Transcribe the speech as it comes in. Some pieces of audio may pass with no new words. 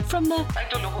From the I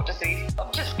don't know what to say.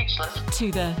 I'm just speechless. to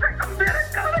the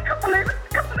I can't believe it.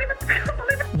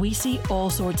 we see all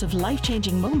sorts of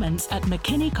life-changing moments at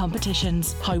McKinney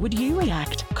Competitions. How would you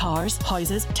react? Cars,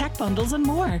 houses, tech bundles and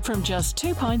more from just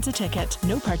 £2 a ticket.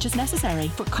 No purchase necessary.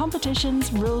 For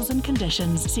competitions, rules and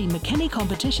conditions, see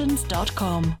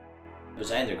mckinneycompetitions.com. It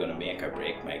was either going to make or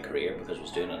break my career because I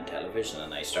was doing it on television,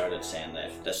 and I started saying that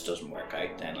if this doesn't work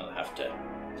out, then I'll have to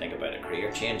think about a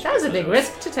career change. That was a big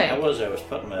risk to take. I was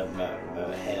putting my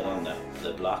head on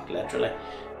the block, literally.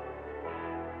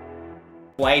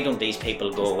 Why don't these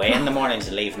people go away in the mornings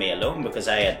and leave me alone? Because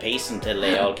I had peace until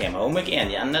they all came home again.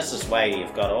 And this is why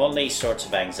you've got all these sorts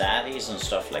of anxieties and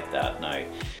stuff like that now.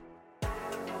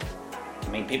 I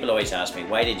mean, people always ask me,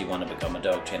 why did you want to become a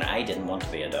dog trainer? I didn't want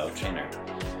to be a dog trainer.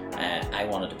 I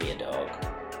wanted to be a dog.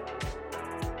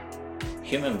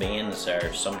 Human beings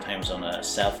are sometimes on a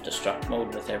self-destruct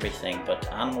mode with everything,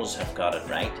 but animals have got it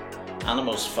right.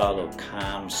 Animals follow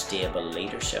calm, stable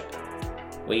leadership.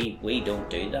 We don't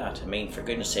do that. I mean, for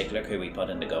goodness sake, look who we put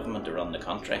in the government to run the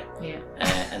country. Yeah.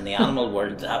 In the animal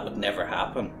world, that would never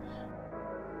happen.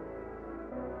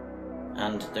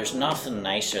 And there's nothing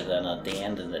nicer than at the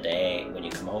end of the day, when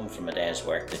you come home from a day's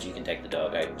work, that you can take the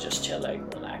dog out and just chill out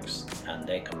and relax. And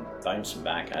they come bouncing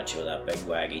back at you with that big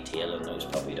waggy tail and those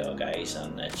puppy dog eyes,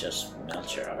 and it just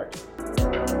melts your heart.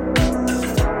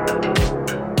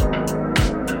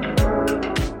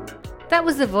 That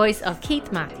was the voice of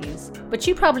Keith Matthews, but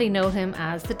you probably know him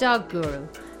as the Dog Guru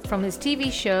from his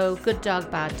TV show Good Dog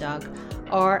Bad Dog,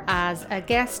 or as a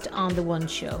guest on The One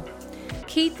Show.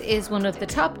 Keith is one of the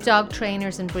top dog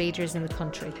trainers and breeders in the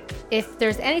country. If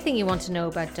there's anything you want to know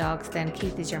about dogs, then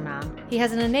Keith is your man. He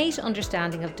has an innate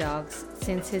understanding of dogs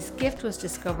since his gift was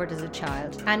discovered as a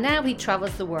child, and now he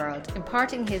travels the world,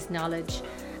 imparting his knowledge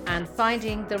and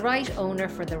finding the right owner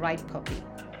for the right puppy.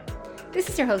 This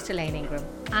is your host Elaine Ingram,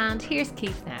 and here's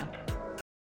Keith now.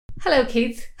 Hello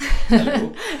Keith.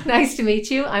 Hello. Nice to meet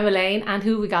you. I'm Elaine, and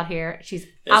who we got here? She's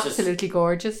absolutely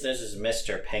gorgeous. This is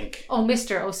Mr. Pink. Oh,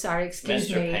 Mr. Oh, sorry, excuse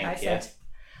Mr. me. Pink, I said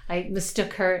I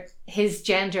mistook his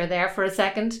gender there for a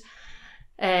second.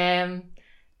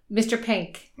 Mr.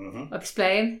 Pink,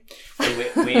 explain.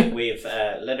 We've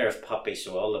a litter of puppies,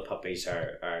 so all the puppies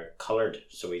are coloured.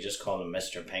 So we just call them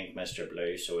Mr. Pink, Mr.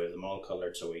 Blue. So we have them all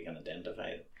coloured so we can identify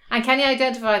them. And can you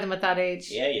identify them at that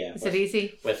age? Yeah. Is it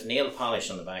easy? With nail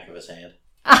polish on the back of his head.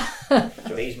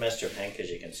 So he's Mr. Pink, as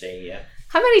you can see, yeah.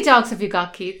 How many dogs have you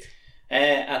got, Keith?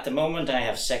 At the moment I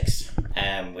have 6. We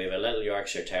have a little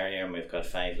Yorkshire Terrier and we've got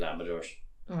 5 Labradors.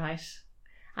 Right.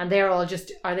 And they're all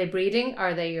are they breeding or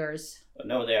are they yours?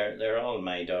 No, they're all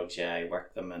my dogs, yeah. I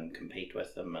work them and compete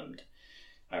with them, and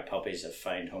our puppies have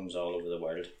found homes all over the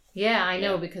world. Yeah, I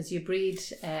know, because you breed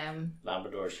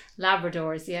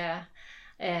Labradors, yeah.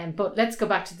 But let's go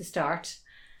back to the start.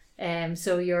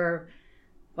 So you're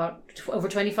over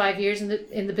 25 years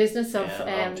in the business of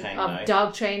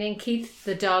dog training. Keith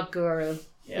the Dog Guru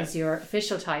is your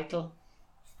official title.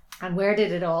 And where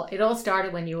did it all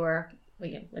started when you were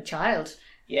a child?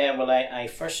 Yeah, well, I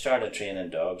first started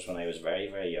training dogs when I was very,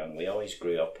 very young. We always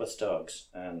grew up with dogs,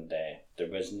 and there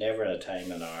was never a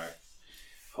time in our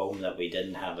home that we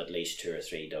didn't have at least 2 or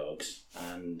 3 dogs.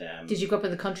 And did you grow up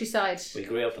in the countryside? We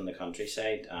grew up in the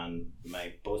countryside, and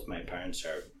both my parents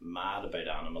are mad about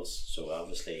animals, so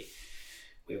obviously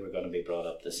we were going to be brought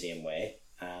up the same way.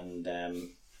 And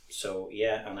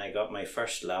and I got my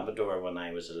first Labrador when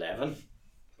I was 11,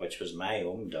 which was my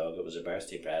own dog. It was a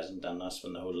birthday present, and that's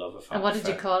when the whole love affair. And what did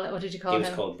you call it? He was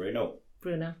called Bruno.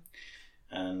 Bruno.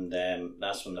 And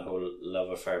that's when the whole love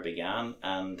affair began.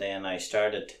 And then I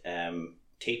started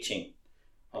teaching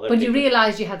other people. When you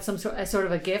realised you had some sort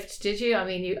of a gift, did you? I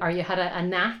mean, you had a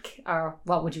knack, or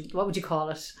what would you call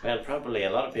it? Well, probably a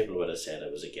lot of people would have said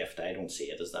it was a gift. I don't see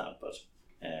it as that,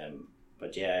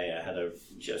 but yeah, I had a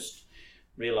just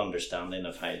real understanding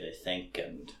of how they think,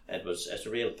 and it's a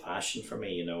real passion for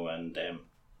me, and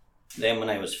then when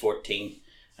I was 14,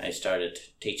 I started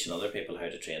teaching other people how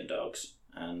to train dogs,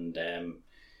 and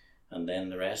then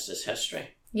the rest is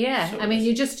history. Yeah, so I mean,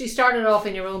 you started off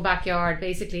in your own backyard.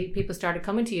 Basically, people started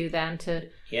coming to you then to.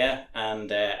 Yeah, and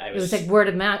it was like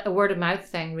a word of mouth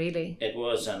thing, really. It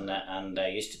was, and I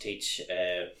used to teach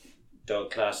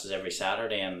dog classes every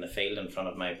Saturday in the field in front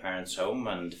of my parents' home,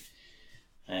 and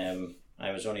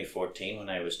I was only 14 when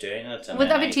I was doing it. And would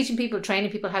that be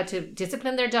training people how to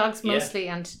discipline their dogs mostly,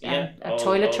 and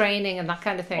toilet training and that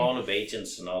kind of thing? All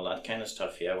obedience and all that kind of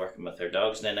stuff, yeah, working with their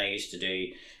dogs. And then I used to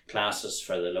do classes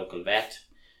for the local vet.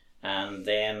 And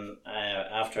then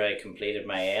after I completed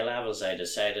my A-levels, I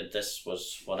decided this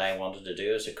was what I wanted to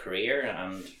do as a career.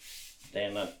 And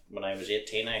then when I was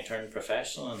 18, I turned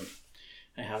professional, and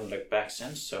I haven't looked back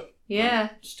since. So Yeah.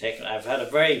 I've had a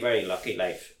very, very lucky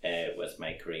life with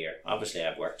my career. Obviously,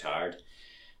 I've worked hard,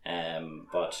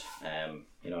 but I've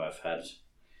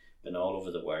been all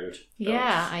over the world.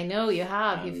 Yeah, I know you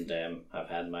have. And I've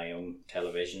had my own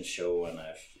television show, and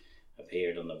I've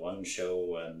appeared on the One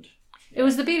Show, and It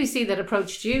was the BBC that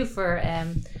approached you for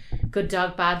Good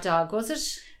Dog, Bad Dog, was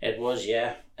it? it was,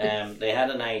 yeah. They had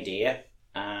an idea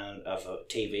of a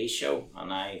TV show,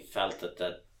 and I felt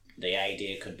that the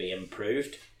idea could be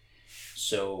improved.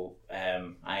 So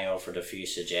I offered a few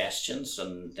suggestions,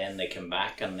 and then they came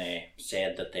back and they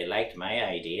said that they liked my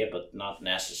idea, but not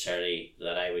necessarily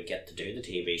that I would get to do the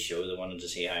TV show. They wanted to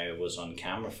see how I was on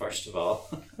camera, first of all.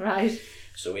 Right.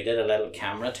 So we did a little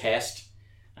camera test,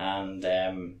 and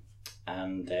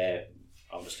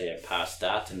obviously I passed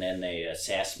that, and then they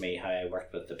assessed me how I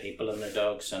worked with the people and their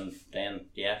dogs, and then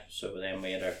so then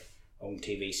we had our own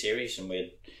TV series, and we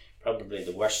had probably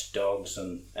the worst dogs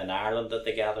in Ireland that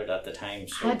they gathered at the time.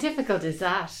 So How difficult is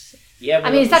that? yeah,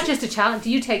 I mean, is that just a challenge?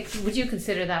 Would you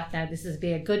consider that now? This is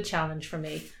be a good challenge for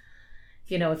me.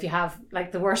 You know, if you have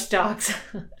like the worst dogs.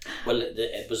 Well,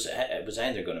 it was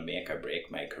either going to make or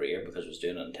break my career, because I was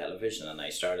doing it on television, and I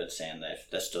started saying that if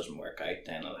this doesn't work out,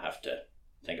 then I'll have to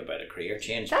think about a career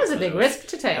change. That was a big risk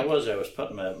to take. I was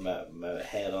putting my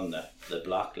head on the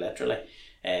block, literally,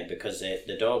 because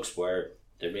the dogs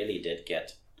they really did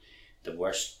get the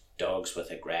worst dogs with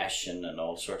aggression and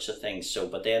all sorts of things. So,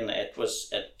 but then it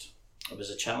was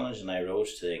a challenge, and I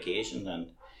rose to the occasion,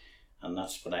 and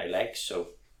that's what I like.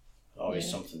 So, always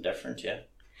something different, yeah.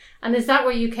 And is that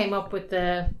where you came up with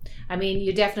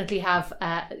you definitely have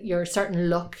your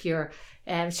certain look, your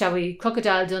shall we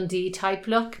Crocodile Dundee type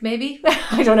look, maybe?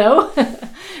 I don't know.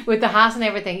 With the hat and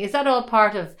everything. Is that all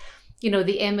part of,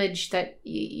 the image that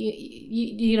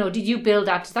did you build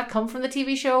that? Did that come from the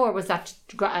TV show, or was that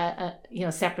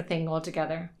a separate thing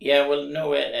altogether? Yeah, well,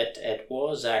 no, it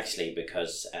was actually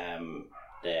because I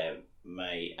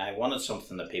wanted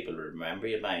something that people would remember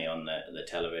you by on the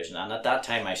television, and at that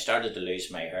time I started to lose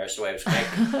my hair, so I was quite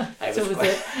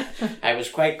I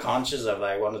was quite conscious of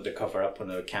I wanted to cover up when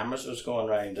the cameras was going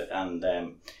around, and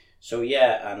and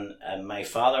my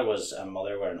father and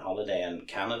mother were on holiday in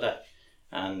Canada,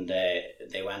 and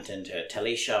they went into a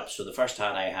tilly shop. So the first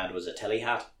hat I had was a tilly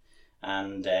hat,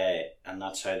 and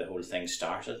that's how the whole thing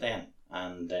started then.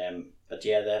 And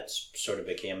that sort of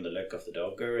became the look of the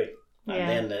Dog Guru.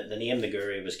 And then the name The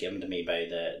Guru was given to me by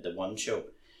the One Show.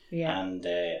 Yeah. And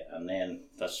then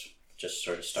that's just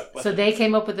sort of stuck with it. So they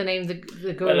came up with the name The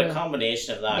Guru. Well, a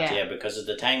combination of that, because at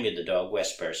the time you had the Dog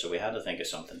Whisperer, so we had to think of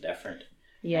something different.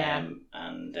 Yeah.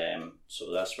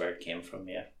 So that's where it came from,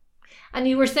 yeah. And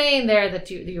you were saying there that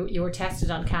you were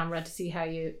tested on camera to see how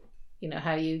you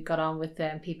got on with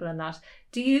people and that.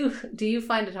 Do you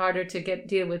find it harder to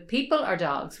deal with people or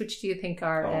dogs? Which do you think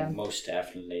are? Most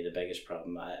definitely the biggest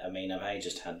problem. I mean, if I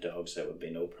just had dogs, that would be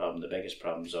no problem. The biggest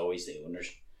problem is always the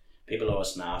owners. People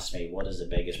always ask me, what is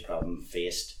the biggest problem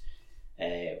faced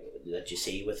that you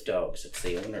see with dogs? It's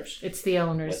the owners. It's the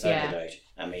owners, without a doubt.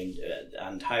 I mean,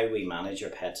 and how we manage our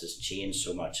pets has changed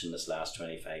so much in this last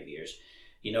 25 years.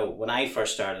 When I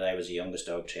first started, I was the youngest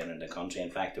dog trainer in the country. In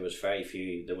fact, there was very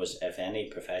few, if any,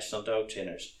 professional dog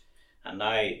trainers. And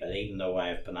now, even though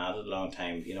I've been at it a long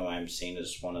time, I'm seen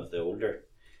as one of the older.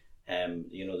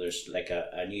 There's like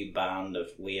a new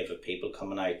wave of people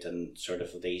coming out, and sort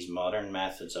of these modern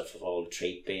methods of all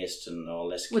treat-based and all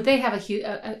this. Would they have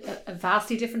a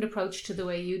vastly different approach to the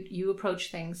way you approach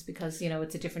things, because,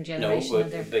 it's a different generation? No,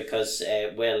 because,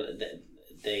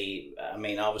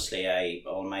 obviously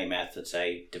all my methods,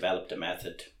 I developed a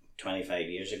method 25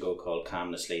 years ago called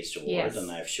Calmness Leads to Reward, and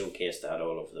I've showcased that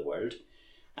all over the world.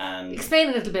 And explain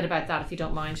a little bit about that, if you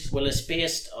don't mind. Well, it's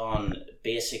based on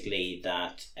basically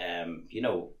that,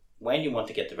 when you want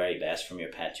to get the very best from your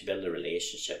pet, you build a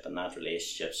relationship, and that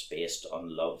relationship's based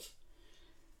on love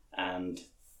and,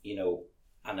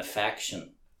 and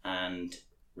affection and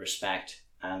respect.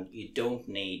 And you don't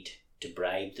need to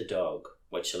bribe the dog,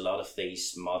 which a lot of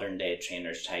these modern day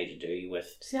trainers try to do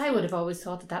with. See, I would have always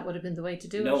thought that would have been the way to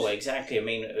do it. No, exactly. I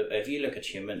mean, if you look at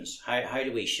humans, how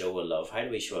do we show a love? How do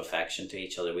we show affection to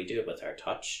each other? We do it with our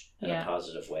touch in a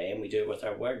positive way, and we do it with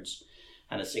our words.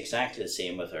 And it's exactly the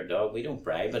same with our dog. We don't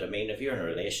bribe it. I mean, if you're in a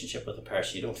relationship with a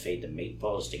person, you don't feed them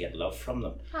meatballs to get love from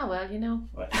them. Oh, well,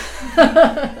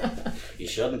 You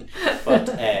shouldn't. But,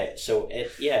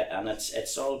 and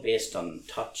it's all based on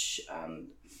touch and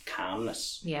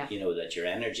calmness. That your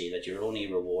energy, that you're only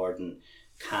rewarding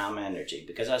calm energy,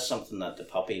 because that's something that the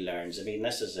puppy learns. I mean,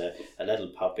 this is a little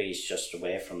puppy. He's just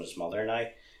away from his mother now,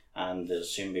 and they'll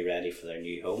soon be ready for their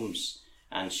new homes.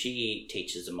 And she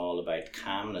teaches them all about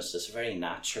calmness. It's a very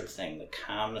natural thing. The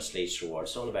calmness leads to reward.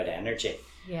 It's all about energy.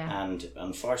 Yeah. And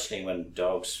unfortunately, when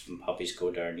dogs and puppies go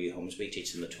to our new homes, we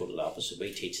teach them the total opposite.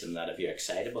 We teach them that if you're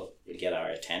excitable, you'll get our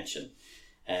attention.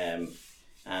 And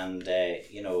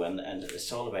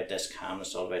it's all about this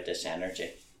calmness, all about this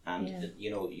energy. And,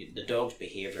 the dog's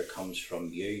behaviour comes from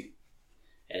you.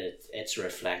 It's a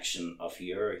reflection of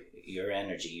your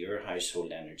energy, your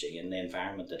household energy, and the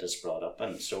environment that it's brought up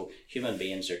in. So human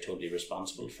beings are totally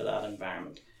responsible for that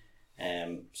environment.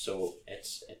 So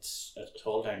it's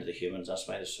all down to the humans. That's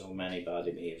why there's so many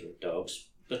badly behaved dogs,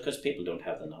 because people don't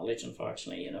have the knowledge,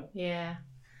 unfortunately. Yeah.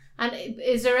 And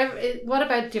is there what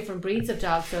about different breeds of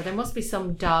dogs? So there must be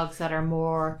some dogs that are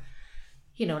more,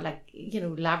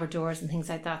 Labradors and things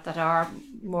like that are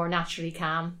more naturally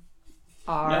calm.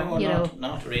 Or,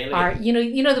 not really. Or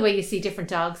the way you see different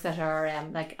dogs that are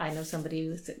like, I know somebody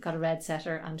who's got a red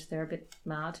setter and they're a bit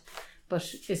mad,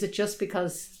 but is it just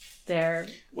because they're...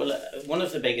 Well, one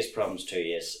of the biggest problems too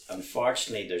is,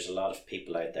 unfortunately, there's a lot of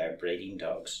people out there breeding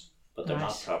dogs, but they're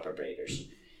not proper breeders,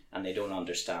 and they don't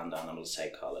understand animal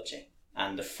psychology.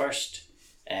 And the first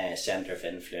centre of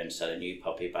influence that a new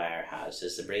puppy buyer has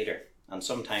is the breeder, and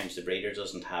sometimes the breeder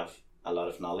doesn't have a lot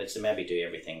of knowledge. They maybe do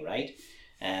everything right,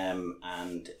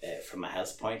 from a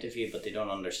health point of view, but they don't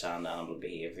understand animal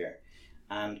behaviour.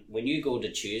 And when you go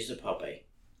to choose the puppy,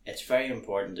 it's very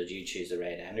important that you choose the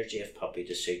right energy of puppy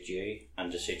to suit you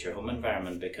and to suit your home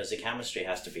environment, because the chemistry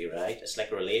has to be right. It's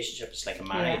like a relationship, it's like a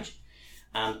marriage.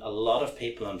 Yeah. And a lot of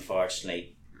people,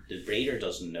 unfortunately, the breeder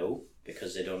doesn't know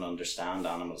because they don't understand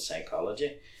animal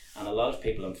psychology. And a lot of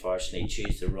people, unfortunately,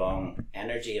 choose the wrong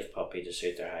energy of puppy to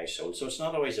suit their household. So it's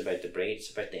not always about the breed,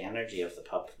 it's about the energy of the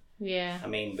pup. Yeah. I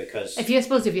mean, because... if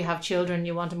you have children,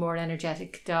 you want a more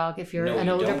energetic dog. If you're an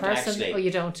older person... Actually. Oh,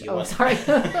 you don't? Sorry.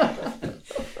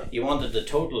 You wanted the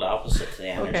total opposite to the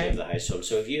energy of the household.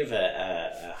 So if you have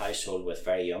a household with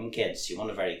very young kids, you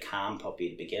want a very calm puppy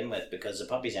to begin with, because the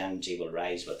puppy's energy will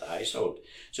rise with the household.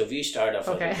 So if you start off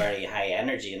with a very high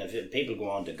energy, and if people go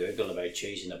on to Google about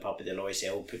choosing a puppy, they'll always say,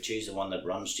 choose the one that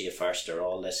runs to you first, or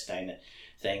all this kind of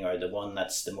thing, or the one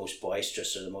that's the most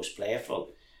boisterous or the most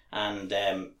playful. And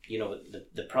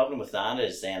the problem with that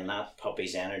is then that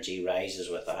puppy's energy rises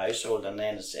with the household, and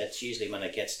then it's usually when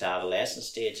it gets to adolescent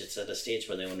stage, it's at a stage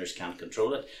where the owners can't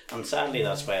control it, and sadly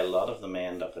that's why a lot of them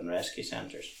end up in rescue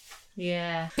centres.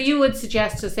 Yeah. So you would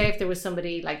suggest, to say if there was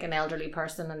somebody like an elderly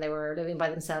person and they were living by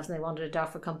themselves and they wanted a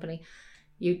dog for company,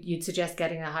 you'd suggest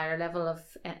getting a higher level of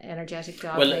energetic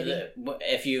dog. Well, maybe?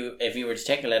 if you were to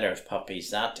take a litter of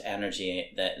puppies, that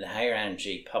energy, the higher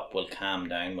energy pup will calm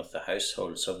down with the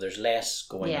household. So if there's less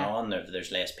going on, if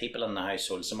there's less people in the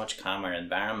household, it's a much calmer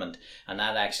environment, and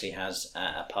that actually has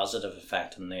a positive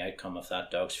effect on the outcome of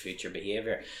that dog's future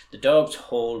behaviour. The dog's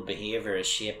whole behaviour is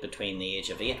shaped between the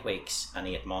age of 8 weeks and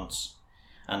 8 months.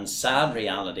 And sad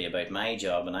reality about my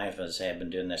job, and I've, as I say, been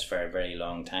doing this for a very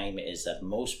long time, is that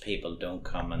most people don't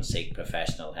come and seek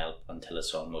professional help until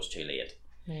it's almost too late.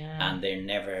 Yeah. And they're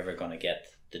never ever going to get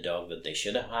the dog that they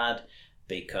should have had,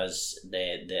 because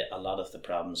a lot of the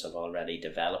problems have already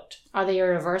developed. Are they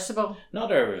irreversible?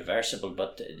 Not irreversible,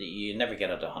 but you never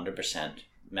get it 100%,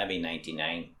 maybe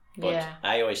 99%. But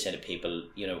I always say to people,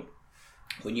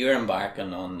 when you're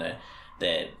embarking on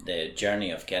the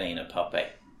journey of getting a puppy,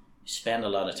 spend a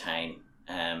lot of time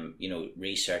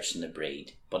researching the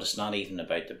breed. But it's not even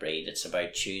about the breed, it's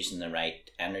about choosing the right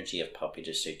energy of puppy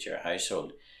to suit your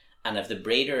household. And if the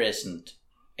breeder isn't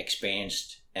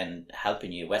experienced in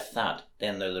helping you with that,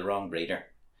 then they're the wrong breeder.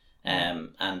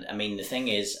 And I mean, the thing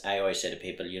is, I always say to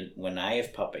people, when I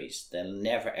have puppies, they'll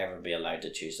never ever be allowed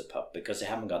to choose a pup, because they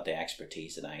haven't got the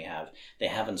expertise that I have. They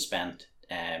haven't spent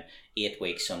 8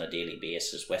 weeks on a daily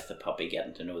basis with the puppy,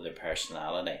 getting to know their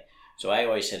personality. So I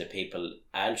always say to people,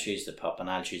 I'll choose the pup, and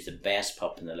I'll choose the best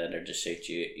pup in the litter to suit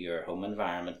your home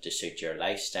environment, to suit your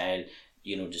lifestyle,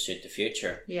 to suit the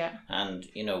future. Yeah. And,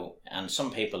 and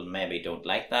some people maybe don't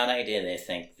like that idea. They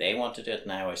think they want to do it.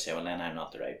 And I always say, well, then I'm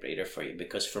not the right breeder for you,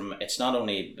 because it's not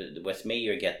only with me,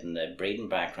 you're getting the breeding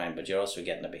background, but you're also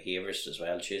getting the behaviours as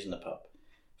well, choosing the pup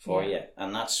for you.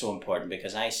 And that's so important,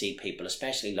 because I see people,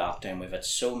 especially lockdown, we've had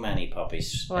so many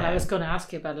puppies. Well, I was going to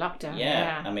ask you about lockdown.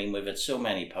 Yeah. I mean, we've had so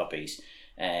many puppies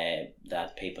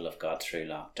that people have got through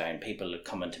lockdown. People are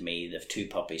coming to me, they've 2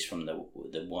 puppies from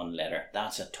the one litter.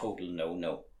 That's a total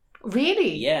no-no.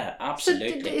 Really? Yeah,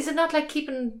 absolutely. So is it not like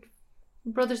keeping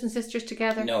brothers and sisters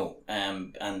together? No,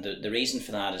 and the reason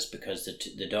for that is because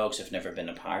the dogs have never been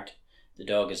apart. The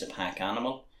dog is a pack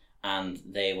animal. and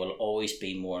they will always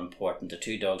be more important. The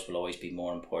two dogs will always be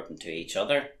more important to each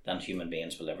other than human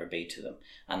beings will ever be to them.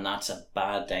 And that's a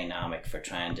bad dynamic for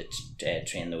trying to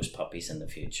train those puppies in the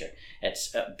future.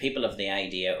 It's people have the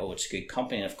idea, oh, it's good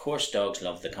company. And of course, dogs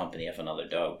love the company of another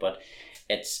dog, but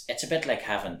it's a bit like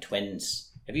having twins.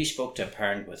 If you spoke to a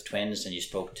parent with twins and you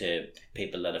spoke to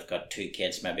people that have got two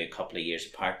kids, maybe a couple of years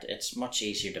apart, it's much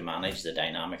easier to manage the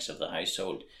dynamics of the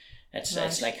household.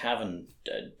 It's like having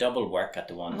double work at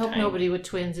the one time. I hope nobody with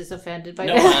twins is offended by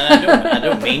that. No, I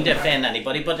don't mean to offend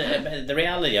anybody, but the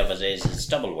reality of it is it's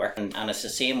double work, and it's the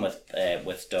same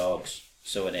with dogs.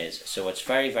 So it is. So it's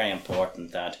very, very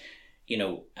important that, you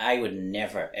know, I would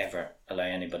never ever allow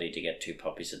anybody to get two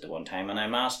puppies at the one time, and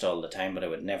I'm asked all the time, but I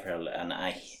would never. And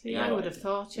I would have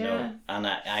thought, yeah. You know, and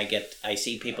I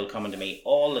see people coming to me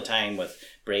all the time with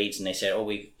breeds, and they say, "Oh,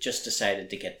 we just decided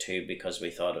to get two because we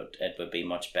thought it would be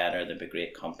much better. They'd be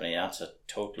great company." That's a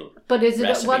total. But is it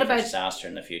recipe what for about disaster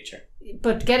in the future?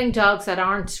 But getting dogs that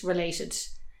aren't related.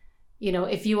 You know,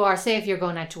 if you're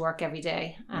going out to work every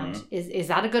day, and is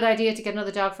that a good idea to get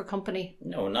another dog for company?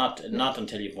 No, not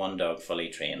until you've one dog fully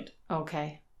trained.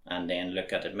 Okay. And then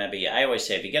look at it. Maybe I always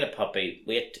say, if you get a puppy,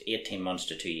 wait 18 months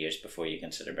to 2 years before you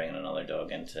consider bringing another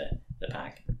dog into the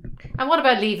pack. And what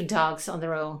about leaving dogs on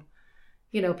their own?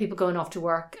 You know, people going off to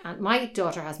work. And my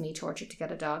daughter has me tortured to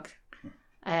get a dog,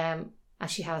 as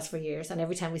she has for years. And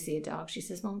every time we see a dog, she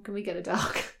says, "Mum, can we get a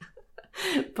dog?"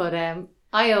 But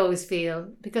I always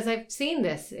feel, because I've seen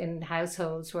this in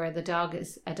households where a dog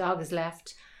is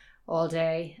left all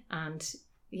day, and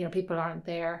you know, people aren't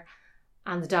there,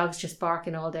 and the dog's just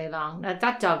barking all day long. Now,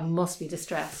 that dog must be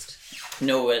distressed.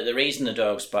 No, the reason the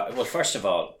dogs bark, well, first of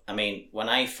all, I mean, when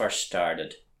I first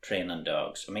started training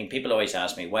dogs, I mean, people always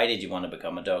ask me, why did you want to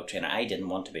become a dog trainer? I didn't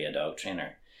want to be a dog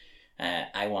trainer.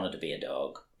 I wanted to be a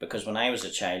dog. Because when I was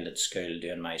a child at school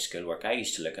doing my schoolwork, I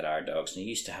used to look at our dogs, and they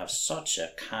used to have such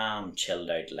a calm, chilled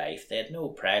out life. They had no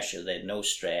pressure, they had no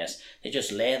stress. They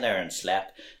just lay there and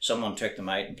slept. Someone took them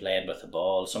out and played with the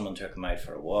ball. Someone took them out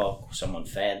for a walk. Someone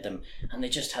fed them. And they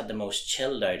just had the most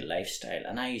chilled out lifestyle.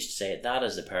 And I used to say, that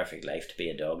is the perfect life to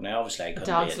be a dog. Now, obviously, I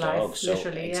couldn't be a dog. Life,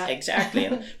 literally, yeah. Exactly.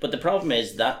 But the problem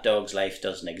is that dog's life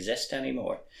doesn't exist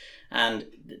anymore. And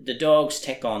the dogs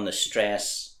take on the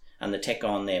stress, and they take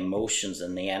on the emotions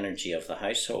and the energy of the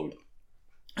household.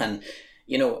 And,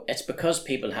 you know, it's because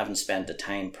people haven't spent the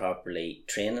time properly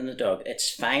training the dog. It's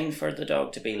fine for the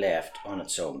dog to be left on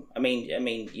its own. I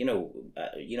mean, you know,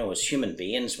 as human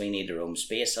beings, we need our own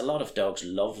space. A lot of dogs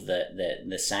love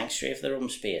the sanctuary of their own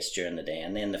space during the day,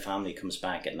 and then the family comes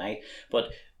back at night. But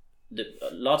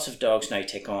lots of dogs now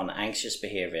take on anxious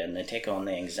behaviour, and they take on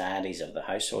the anxieties of the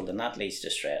household, and that leads to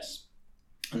stress.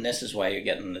 And this is why you're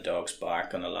getting the dogs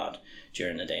barking a lot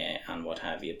during the day and what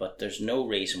have you. But there's no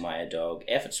reason why a dog,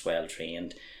 if it's well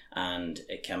trained, and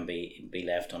it can be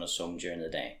left on its own during the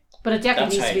day. But it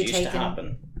definitely needs to be taken. That's how it used to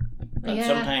happen. And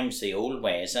sometimes the old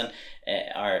ways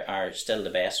are still the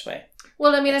best way.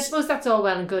 Well, I mean, I suppose that's all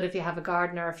well and good if you have a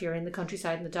garden, or if you're in the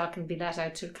countryside and the dog can be let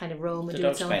out to kind of roam and do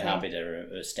its own thing. The dog's quite happy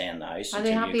to stay in the house. Are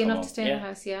they happy enough to stay in the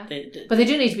house? Yeah. But they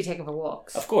do need to be taken for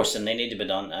walks. Of course, and they need to be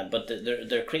done. But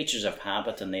they're creatures of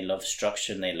habit, and they love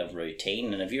structure, and they love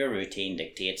routine. And if your routine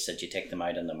dictates that you take them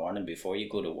out in the morning before you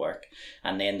go to work,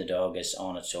 and then the dog is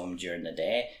on its own during the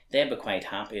day, they'll be quite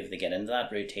happy if they get into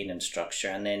that routine and structure.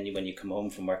 And then when you come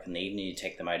home from work in the evening, you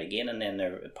take them out again, and then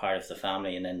they're part of the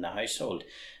family and in the household.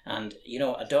 And, you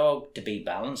know, a dog, to be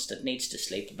balanced, it needs to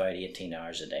sleep about 18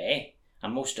 hours a day.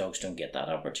 And most dogs don't get that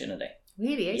opportunity.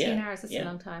 Really? 18 hours? That's a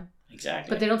long time. Exactly.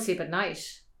 But they don't sleep at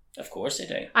night. Of course they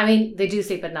do. I mean, they do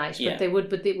sleep at night, but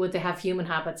would they have human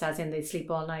habits, as in they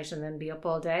sleep all night and then be up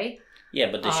all day?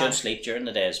 Yeah, but they should sleep during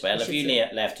the day as well. If you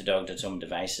left a dog to its own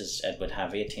devices, it would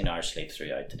have 18 hours sleep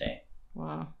throughout the day.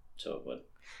 Wow. So it would.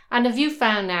 And have you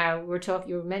found now,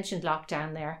 you mentioned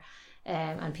lockdown there,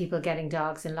 and people getting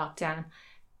dogs in lockdown.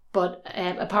 But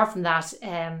apart from that,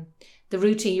 the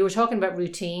routine, you were talking about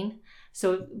routine.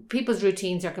 So people's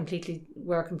routines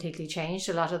were completely changed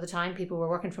a lot of the time. People were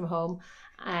working from home,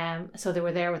 so they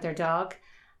were there with their dog.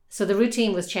 So the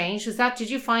routine was changed. Did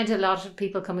you find a lot of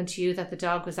people coming to you that the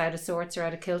dog was out of sorts or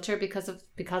out of kilter because of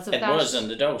that? It was, and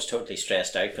the dog was totally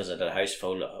stressed out because it had a house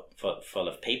full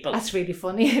of people. That's really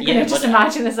funny. I just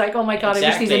imagine it's like, oh my God,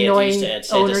 exactly. I wish these annoying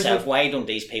owners itself, why don't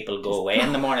these people go away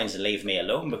in the mornings and leave me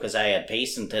alone, because I had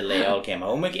peace until they all came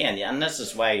home again. And this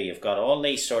is why you've got all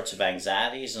these sorts of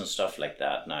anxieties and stuff like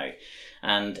that now.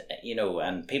 And, you know,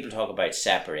 and people talk about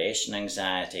separation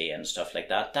anxiety and stuff like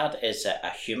that. That is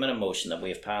a human emotion that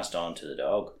we've passed on to the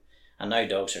dog. And now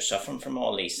dogs are suffering from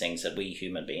all these things that we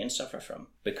human beings suffer from,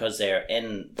 because they're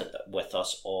with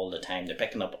us all the time. They're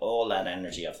picking up all that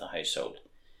energy of the household.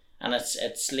 And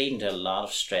it's leading to a lot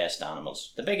of stressed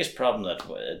animals. The biggest problem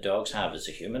that dogs have is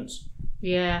the humans.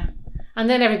 Yeah. And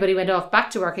then everybody went off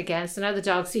back to work again, so now the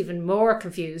dog's even more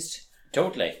confused.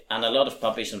 Totally. And a lot of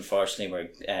puppies,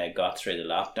 unfortunately, got through the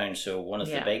lockdown. So one of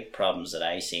the big problems that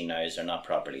I see now is they're not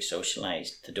properly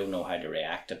socialised. They don't know how to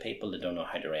react to people. They don't know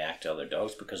how to react to other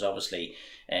dogs, because obviously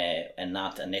in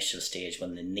that initial stage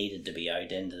when they needed to be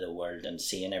out into the world and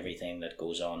seeing everything that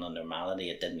goes on in normality,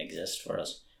 it didn't exist for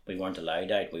us. We weren't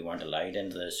allowed out. We weren't allowed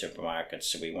into the supermarkets.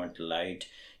 So we weren't allowed,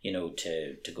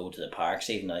 to go to the parks.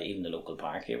 Even the local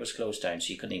park here was closed down,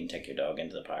 so you couldn't even take your dog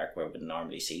into the park where we would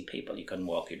normally see people. You couldn't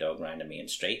walk your dog around the main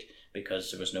street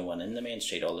because there was no one in the main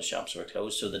street. All the shops were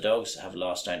closed. So the dogs have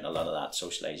lost out on a lot of that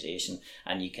socialisation,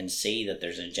 and you can see that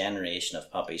there's a generation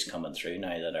of puppies coming through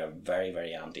now that are very,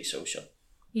 very antisocial.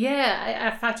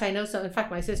 Yeah, in fact, I know so. In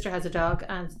fact, my sister has a dog,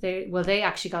 and they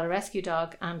actually got a rescue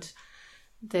dog, and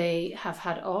they have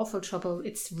had awful trouble.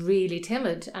 It's really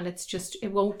timid, and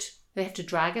they have to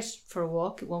drag it for a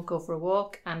walk. It won't go for a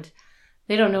walk, and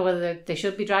they don't know whether they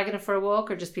should be dragging it for a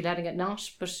walk or just be letting it not.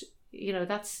 But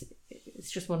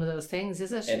it's just one of those things,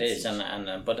 is it? It is,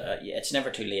 but it's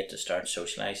never too late to start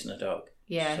socialising a dog.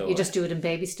 Yeah, so, you just do it in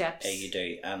baby steps. You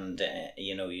do, and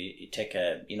you take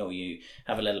you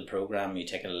have a little program. You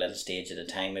take it a little stage at a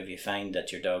time. If you find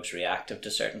that your dog's reactive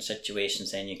to certain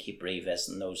situations, then you keep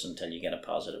revisiting those until you get a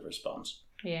positive response.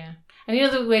 Yeah,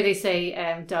 and the way they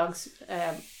say dogs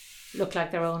look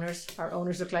like their owners, or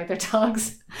owners look like their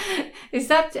dogs. Is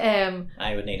that?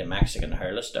 I would need a Mexican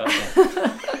hairless dog.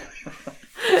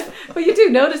 But you do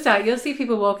notice that you'll see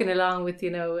people walking along with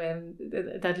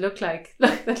that look like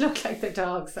their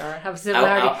dogs or have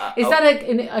similarity. Is that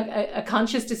a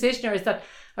conscious decision,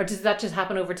 or does that just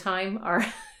happen over time? Or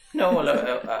no,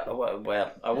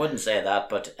 well, I wouldn't say that,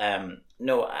 but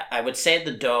no, I would say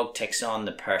the dog takes on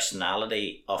the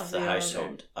personality of the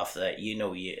household, of the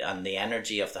and the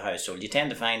energy of the household. You tend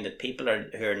to find that people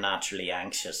who are naturally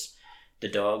anxious, the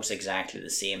dog's exactly the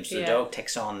same. So the dog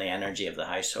takes on the energy of the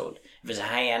household. If it's a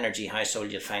high energy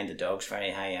household, you'll find the dog's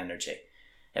very high energy.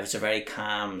 If it's a very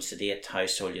calm, sedate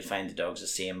household, you'll find the dog's the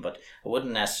same. But I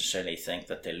wouldn't necessarily think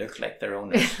that they look like their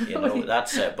owners.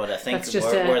 That's but I think that's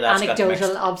just where that's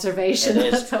anecdotal observation. It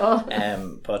is. That's all.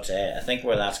 But I think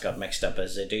where that's got mixed up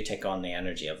is they do take on the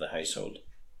energy of the household.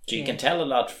 So you can tell a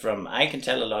lot I can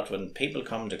tell a lot when people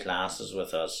come to classes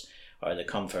with us, or they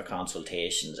come for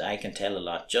consultations. I can tell a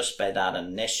lot just by that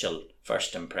initial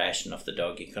first impression of the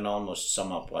dog. You can almost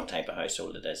sum up what type of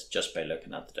household it is just by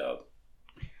looking at the dog.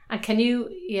 And can you,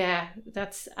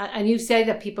 and you say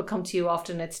that people come to you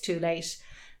often, it's too late.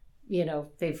 They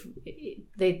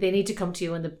need to come to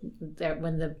you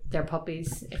when they're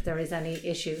puppies, if there is any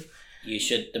issue. You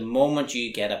should, the moment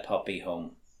you get a puppy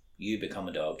home, you become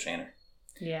a dog trainer.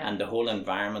 Yeah. And the whole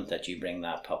environment that you bring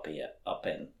that puppy up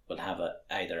in will have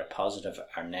either a positive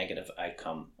or negative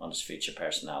outcome on its future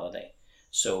personality.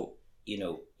 So,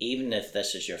 even if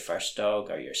this is your first dog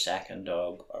or your second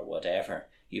dog or whatever,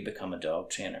 you become a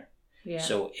dog trainer. Yeah.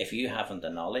 So if you haven't the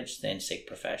knowledge, then seek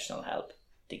professional help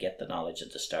to get the knowledge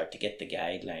at the start, to get the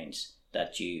guidelines,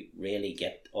 that you really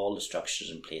get all the structures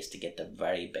in place to get the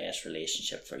very best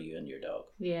relationship for you and your dog.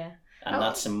 Yeah. And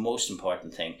that's the most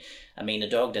important thing. I mean, a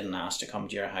dog didn't ask to come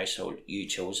to your household. You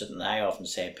chose it. And I often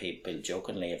say to people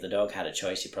jokingly, if the dog had a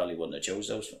choice, he probably wouldn't have chose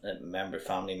those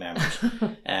family members.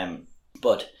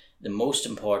 But the most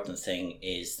important thing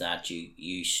is that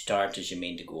you start as you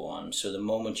mean to go on. So the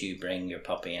moment you bring your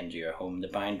puppy into your home, the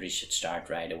boundaries should start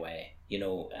right away.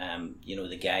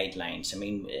 The guidelines. I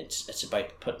mean, it's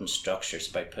about putting structure. It's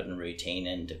about putting routine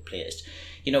into place.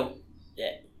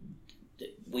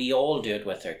 We all do it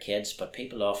with our kids, but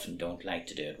people often don't like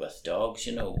to do it with dogs,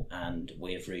 and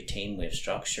we have routine, we have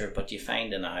structure, but you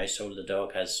find in a household the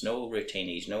dog has no routine,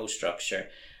 he's no structure,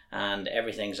 and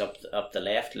everything's up the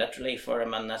left literally for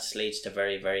him, and that leads to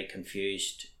very, very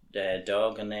confused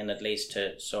dog, and then it leads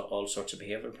to all sorts of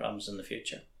behavioural problems in the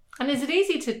future. And is it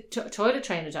easy to toilet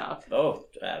train a dog? Oh,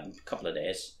 a couple of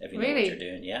days, if you know what you're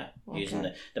doing, yeah. Okay. Using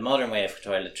the modern way of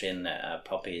toilet training a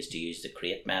puppy is to use the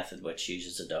crate method, which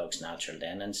uses the dog's natural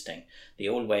den instinct. The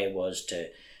old way was to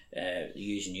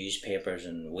use newspapers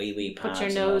and wee pads.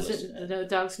 Put your nose in the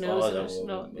dog's nose.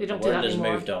 You don't do that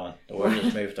anymore. The world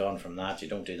has moved on from that. You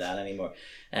don't do that anymore.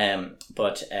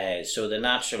 So the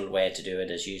natural way to do it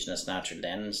is using its natural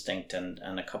den instinct, and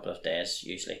a couple of days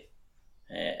usually.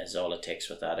 Is all it takes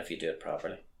with that if you do it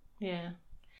properly. Yeah.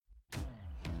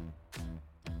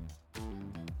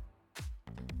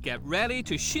 Get ready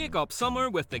to shake up summer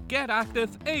with the Get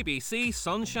Active ABC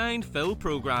Sunshine Fill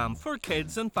programme for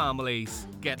kids and families.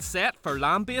 Get set for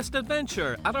land-based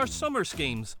adventure at our summer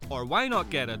schemes, or why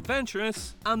not get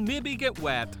adventurous and maybe get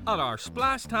wet at our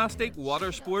Splashtastic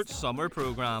Water Sports summer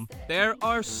programme. There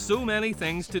are so many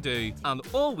things to do, and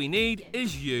all we need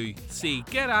is you. See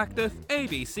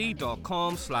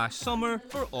getactiveabc.com/summer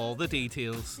for all the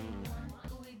details.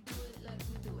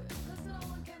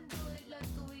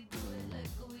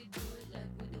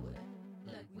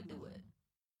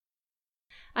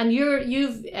 And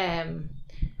you've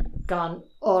gone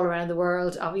all around the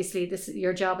world. Obviously,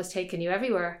 your job has taken you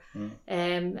everywhere.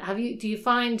 Do you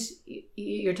find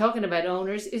you're talking about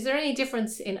owners? Is there any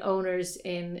difference in owners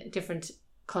in different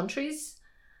countries?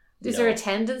 Is there a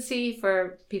tendency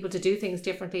for people to do things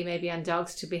differently, maybe, and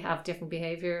dogs to have different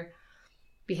behaviors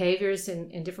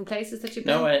in different places that you've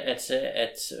been?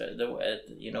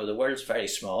 No, the world's very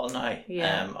small now.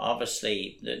 Yeah.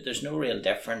 Obviously, there's no real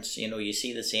difference. You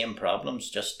see the same problems,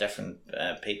 just different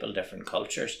people, different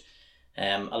cultures.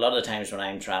 A lot of the times when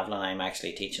I'm traveling, I'm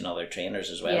actually teaching other trainers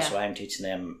as well. Yeah. So I'm teaching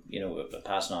them,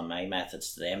 passing on my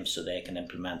methods to them so they can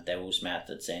implement those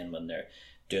methods in when they're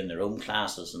doing their own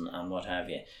classes and what have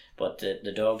you. But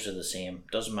the dogs are the same.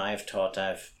 Doesn't matter. I've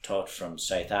taught from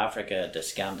South Africa to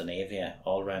Scandinavia,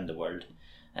 all around the world,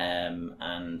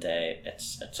 and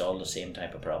it's all the same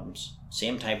type of problems,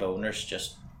 same type of owners.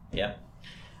 Just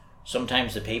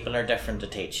sometimes the people are different to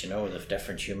teach. They've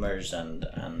different humours and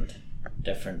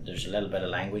different. There's a little bit of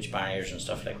language barriers and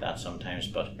stuff like that sometimes,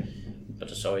 but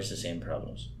it's always the same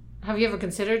problems. Have you ever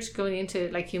considered going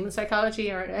into like human psychology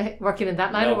or working in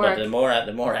that line of work? But the more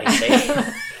I say,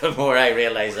 the more I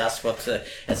realise that's what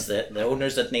it's the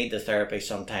owners that need the therapy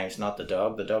sometimes, not the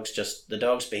dog. The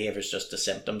dog's behaviour is just the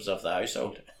symptoms of the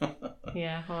household.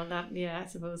 Yeah, well, I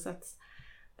suppose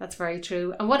that's very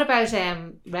true. And what about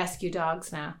rescue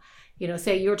dogs now?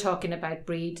 Say you're talking about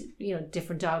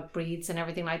different dog breeds and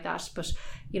everything like that, but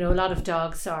a lot of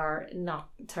dogs are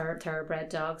not thoroughbred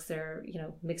dogs. They're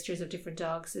mixtures of different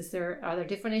dogs. Are there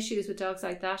different issues with dogs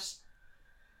like that?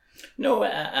 No,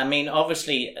 I mean,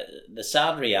 obviously the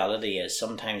sad reality is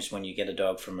sometimes when you get a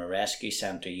dog from a rescue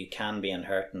centre, you can be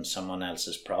inheriting someone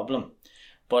else's problem.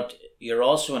 But you're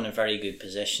also in a very good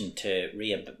position to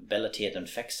rehabilitate and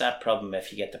fix that problem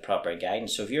if you get the proper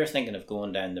guidance. So if you're thinking of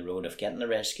going down the road of getting a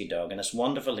rescue dog, and it's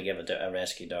wonderful to give a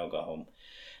rescue dog a home,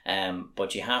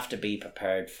 but you have to be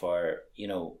prepared for,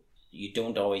 you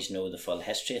don't always know the full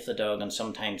history of the dog, and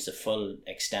sometimes the full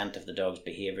extent of the dog's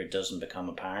behaviour doesn't become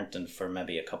apparent, and for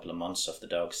maybe a couple of months of the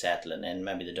dog settling in,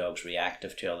 maybe the dog's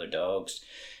reactive to other dogs,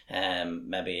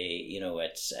 maybe,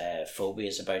 it's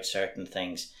phobias about certain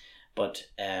things. But,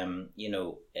 the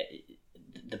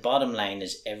bottom line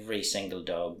is every single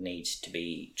dog needs to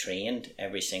be trained,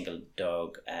 every single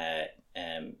dog,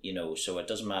 so it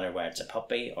doesn't matter where it's a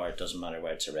puppy or it doesn't matter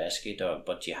where it's a rescue dog,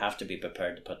 but you have to be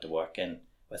prepared to put the work in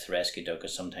with a rescue dog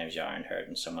because sometimes you are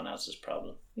inheriting someone else's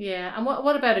problem. Yeah, and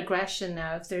what about aggression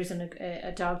now? If there's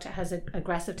a dog that has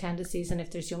aggressive tendencies and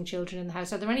if there's young children in the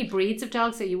house, are there any breeds of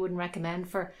dogs that you wouldn't recommend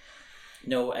for?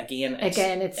 No,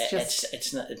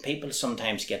 it's not. People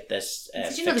sometimes get this.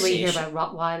 Did you know the way you hear about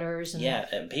Rottweilers?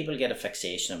 People get a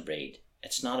fixation on breed.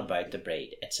 It's not about the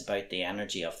breed. It's about the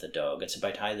energy of the dog. It's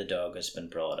about how the dog has been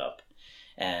brought up.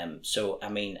 So I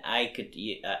mean,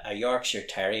 a Yorkshire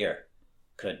Terrier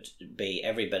could be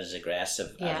every bit as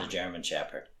aggressive as a German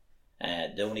Shepherd.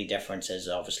 The only difference is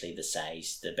obviously the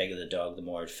size. The bigger the dog, the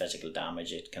more physical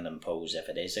damage it can impose if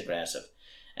it is aggressive.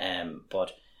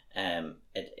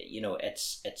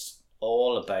 It's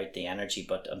all about the energy,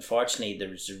 but unfortunately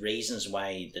there's reasons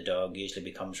why the dog usually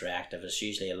becomes reactive. It's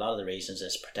usually a lot of the reasons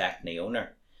is protecting the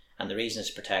owner, and the reason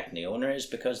it's protecting the owner is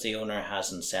because the owner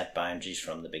hasn't set boundaries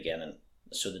from the beginning,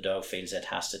 so the dog feels it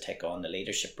has to take on the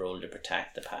leadership role to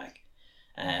protect the pack.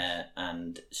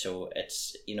 And so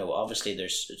it's, obviously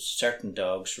there's certain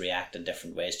dogs react in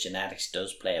different ways. Genetics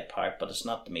does play a part, but it's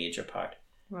not the major part.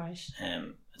 Right.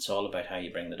 It's all about how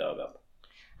you bring the dog up.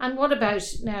 And what about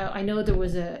now? I know there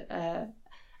was a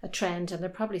trend, and there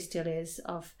probably still is,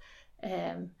 of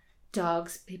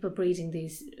dogs, people breeding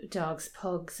these dogs,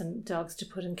 pugs, and dogs to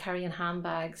put in carrying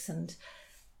handbags. And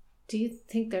do you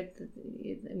think that?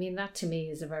 I mean, that to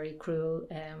me is a very cruel.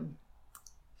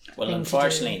 Well,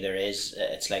 unfortunately, there is.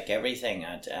 It's like everything,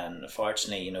 and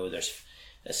unfortunately,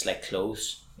 it's like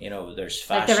clothes. There's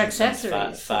Like fashion, their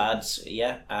accessories. fads,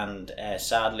 yeah, and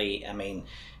sadly, I mean,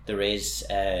 there is,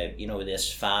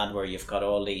 this fad where you've got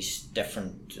all these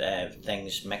different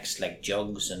things mixed, like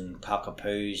jugs and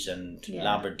cockapoos and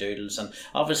labradoodles, and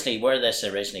obviously where this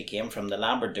originally came from, the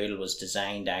labradoodle was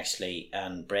designed actually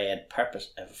and bred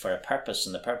for a purpose,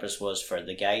 and the purpose was for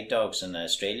the guide dogs. In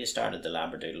Australia started the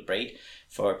labradoodle breed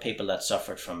for people that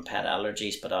suffered from pet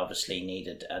allergies, but obviously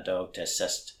needed a dog to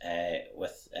assist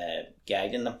with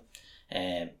guiding them,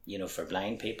 for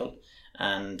blind people.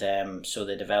 And so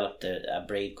they developed a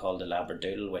breed called the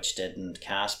Labradoodle, which didn't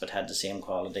cast but had the same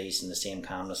qualities and the same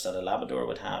calmness that a Labrador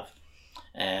would have.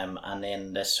 And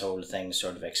then this whole thing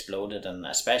sort of exploded, and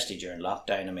especially during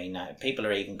lockdown. I mean, people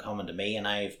are even coming to me, and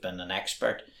I've been an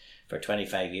expert for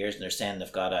 25 years, and they're saying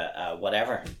they've got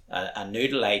a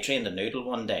noodle. I trained a noodle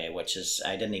one day, which is,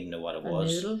 I didn't even know what it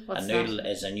was. Noodle? What's a noodle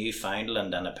is a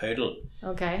Newfoundland and a poodle.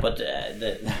 Okay. But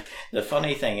the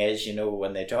funny thing is,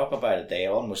 when they talk about it, they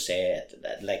almost say it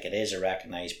like it is a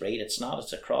recognised breed. It's not,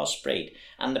 it's a crossbreed.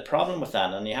 And the problem with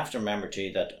that, and you have to remember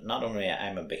too, that not only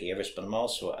I'm a behaviourist, but I'm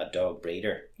also a dog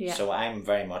breeder. Yeah. So I'm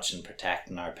very much in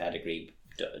protecting our pedigree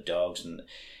dogs. And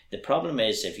the problem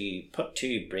is, if you put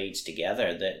two breeds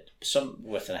together, that some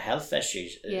with the health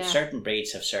issues, certain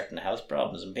breeds have certain health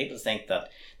problems, and people think that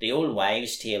the old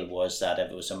wives' tale was that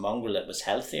if it was a mongrel, it was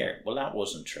healthier. Well, that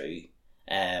wasn't true.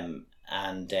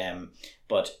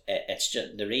 But it's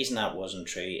just, the reason that wasn't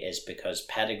true is because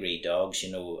pedigree dogs, a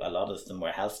lot of them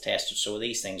were health tested, so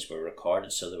these things were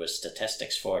recorded, so there was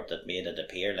statistics for it that made it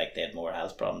appear like they had more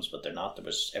health problems, but they're not. There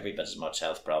was every bit as much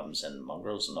health problems in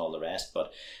mongrels and all the rest.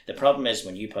 But the problem is,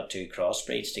 when you put two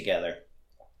crossbreeds together,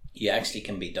 you actually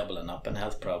can be doubling up in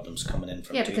health problems coming in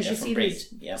from two different breeds. Yeah,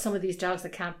 because you see some of these dogs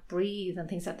that can't breathe and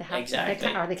things like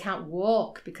that, they can't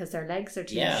walk because their legs are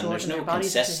too short. And there's no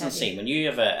consistency. When you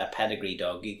have a pedigree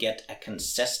dog, you get a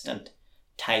consistent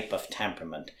type of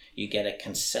temperament. You get a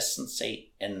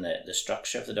consistency in the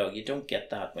structure of the dog. You don't get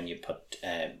that when you put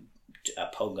a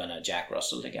pug and a Jack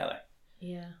Russell together.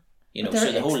 Yeah.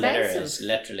 So the whole litter is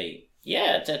literally...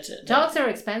 Yeah. Dogs are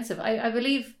expensive. I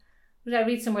believe... Did I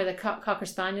read somewhere that Cocker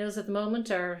Spaniels at the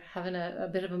moment are having a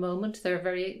bit of a moment? They're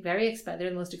very, very expensive. They're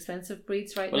the most expensive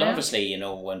breeds right now. Well, obviously,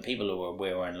 when people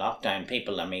we were in lockdown,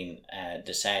 people,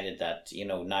 decided that,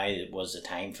 now was the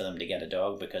time for them to get a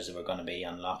dog because they were going to be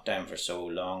on lockdown for so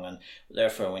long. And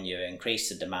therefore, when you increase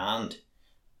the demand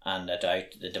and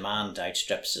the demand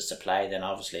outstrips the supply, then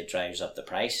obviously it drives up the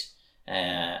price.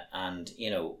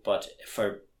 But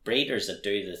for breeders that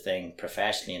do the thing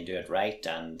professionally and do it right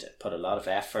and put a lot of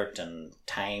effort and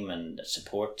time and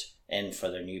support in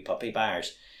for their new puppy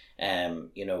buyers, I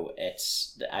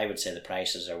would say the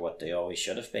prices are what they always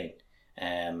should have been.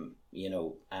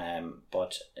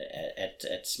 But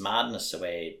it's madness the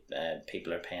way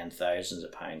people are paying thousands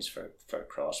of pounds for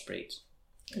crossbreeds.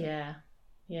 Yeah.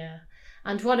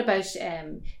 And what about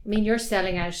you're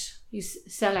selling out, you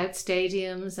sell out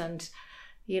stadiums, and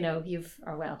you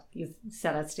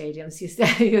sell out stadiums.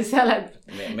 You sell out.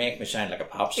 Make me sound like a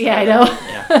pop star. Yeah, I know.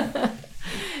 Yeah.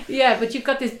 Yeah, but you've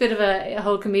got this bit of a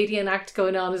whole comedian act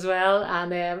going on as well.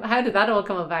 And how did that all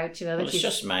come about? It's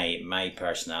just my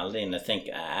personality, and I think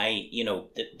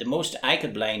the most I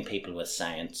could blind people with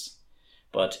science,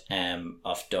 but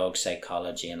of dog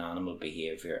psychology and animal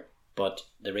behaviour. But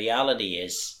the reality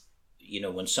is,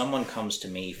 when someone comes to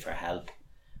me for help,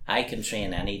 I can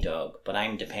train any dog, but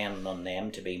I'm dependent on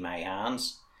them to be my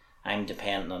hands. I'm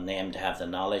dependent on them to have the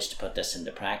knowledge to put this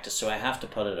into practice. So I have to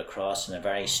put it across in a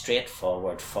very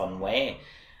straightforward, fun way.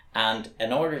 And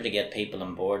in order to get people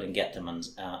on board and get them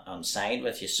on side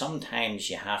with you, sometimes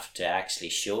you have to actually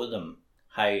show them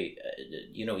how,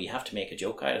 you have to make a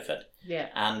joke out of it. Yeah.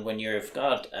 And when you've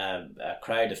got a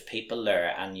crowd of people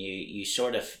there and you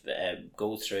sort of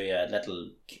go through a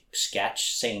little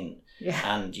sketch scene,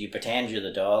 and you pretend you're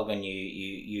the dog and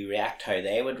you react how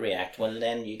they would react, well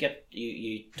then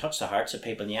you touch the hearts of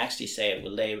people, and you actually say,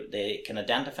 well, they can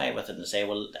identify with it and say,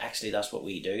 well, actually that's what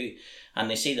we do, and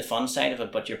they see the fun side of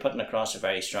it, but you're putting across a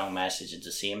very strong message at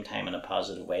the same time in a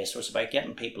positive way. So it's about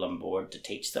getting people on board to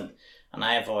teach them, and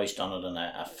I have always done it in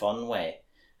a fun way.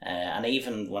 And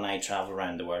even when I travel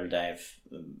around the world,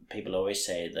 people always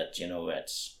say that,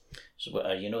 it's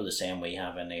the saying we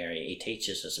have in here, he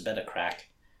teaches us a bit of crack.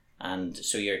 And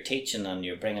so you're teaching and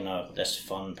you're bringing out this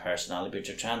fun personality, but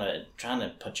you're trying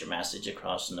to put your message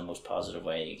across in the most positive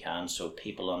way you can, so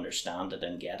people understand it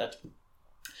and get it.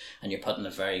 And you're putting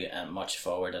it very much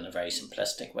forward in a very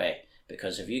simplistic way,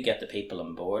 because if you get the people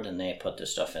on board and they put the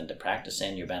stuff into practice,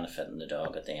 then you're benefiting the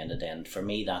dog at the end of the day. And for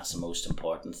me, that's the most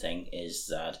important thing, is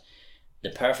that the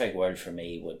perfect world for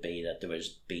me would be that there would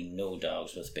be no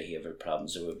dogs with behavioural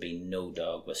problems. There would be no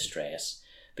dog with stress,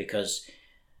 because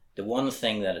the one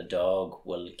thing that a dog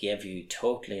will give you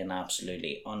totally and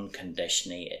absolutely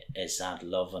unconditionally is that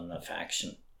love and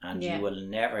affection. And you will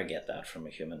never get that from a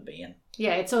human being.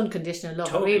 Yeah, it's unconditional love.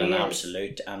 Total it really and is.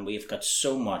 absolute. And we've got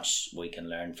so much we can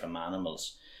learn from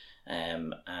animals.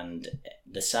 And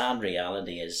the sad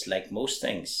reality is, like most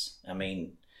things, I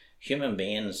mean, human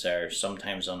beings are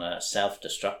sometimes on a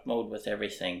self-destruct mode with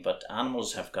everything, but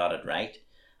animals have got it right.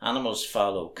 Animals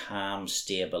follow calm,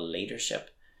 stable leadership.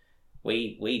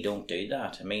 We don't do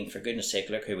that. I mean, for goodness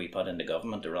sake, look who we put in the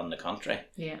government to run the country.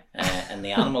 Yeah. In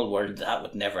the animal world, that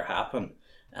would never happen.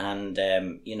 And,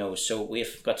 so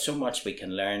we've got so much we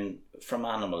can learn from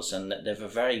animals, and they have a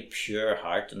very pure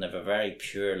heart and they have a very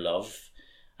pure love,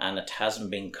 and it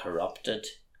hasn't been corrupted.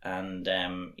 And,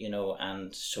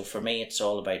 and so for me, it's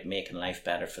all about making life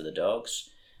better for the dogs.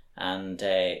 And,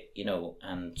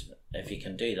 and if you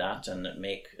can do that, and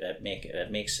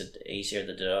it makes it easier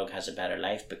that the dog has a better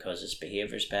life because its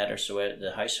behaviour is better, so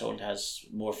the household has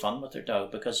more fun with their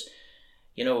dog. Because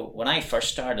when I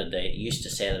first started, they used to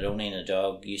say that owning a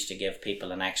dog used to give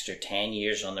people an extra 10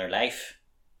 years on their life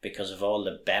because of all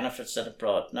the benefits that it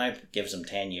brought. Now it gives them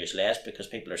 10 years less because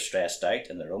people are stressed out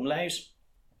in their own lives.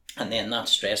 And then that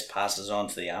stress passes on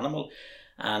to the animal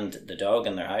and the dog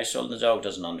in their household. The dog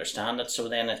doesn't understand it. So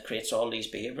then it creates all these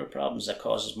behavioural problems that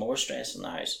causes more stress in the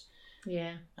house.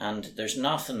 Yeah. And there's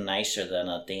nothing nicer than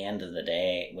at the end of the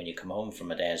day, when you come home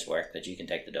from a day's work, that you can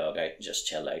take the dog out and just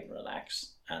chill out and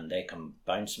relax. And they come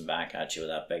bouncing back at you with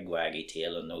that big waggy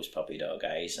tail and those puppy dog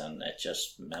eyes, and it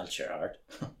just melts your heart.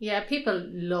 Yeah, people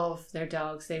love their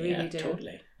dogs. They really do.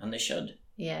 Totally. And they should.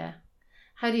 Yeah.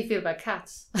 How do you feel about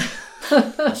cats?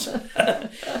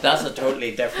 That's a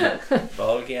totally different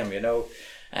ball game,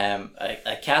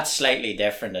 A cat's slightly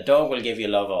different. A dog will give you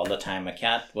love all the time. A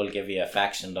cat will give you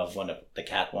affection love when the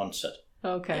cat wants it.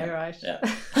 Okay, right. Yeah.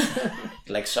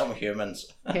 Like some humans.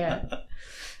 Yeah.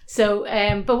 So,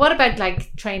 but what about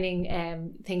like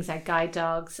training things like guide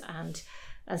dogs and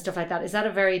stuff like that? Is that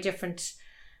a very different?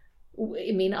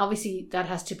 I mean, obviously that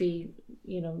has to be,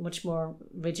 much more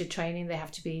rigid training. They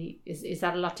have to be. Is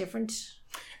that a lot different?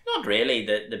 Not really.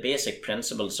 The basic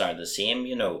principles are the same,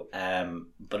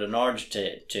 but in order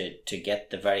to get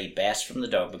the very best from the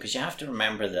dog, because you have to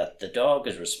remember that the dog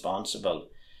is responsible,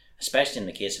 especially in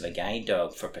the case of a guide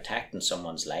dog, for protecting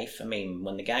someone's life. I mean,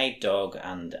 when the guide dog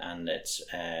and its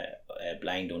a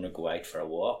blind owner go out for a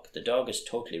walk, the dog is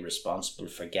totally responsible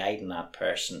for guiding that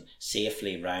person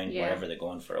safely around wherever they're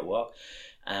going for a walk.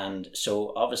 And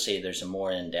so obviously there's a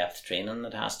more in-depth training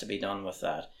that has to be done with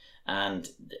that. And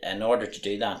in order to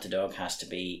do that, the dog has to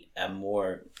be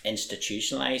more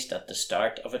institutionalized at the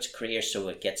start of its career, so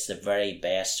it gets the very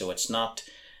best. So it's not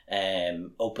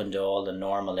open to all the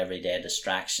normal everyday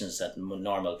distractions that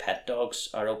normal pet dogs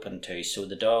are open to. So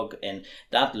the dog, in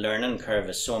that learning curve,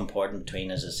 is so important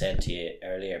between, as I said to you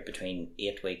earlier, between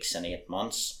 8 weeks and 8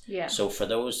 months. Yeah. So for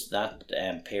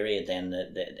that period, then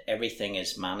everything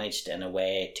is managed in a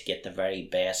way to get the very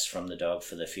best from the dog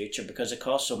for the future, because it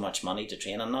costs so much money to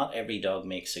train, and not every dog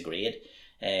makes a grade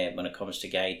when it comes to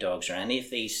guide dogs or any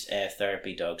of these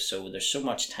therapy dogs. So there's so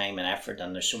much time and effort,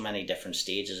 and there's so many different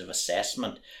stages of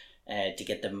assessment to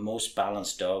get the most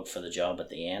balanced dog for the job at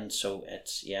the end. So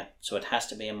so it has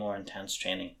to be a more intense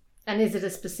training. And is it a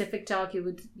specific dog you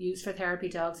would use for therapy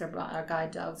dogs or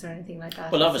guide dogs or anything like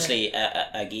that? Well, obviously,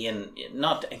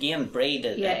 breed.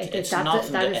 It's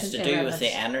nothing. It's to do with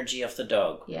the energy of the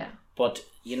dog. Yeah. But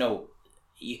you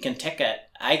can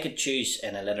I could choose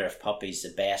in a litter of puppies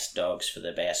the best dogs for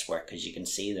the best work, because you can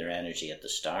see their energy at the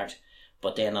start.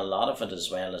 But then a lot of it,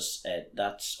 as well as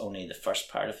that's only the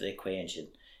first part of the equation.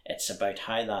 It's about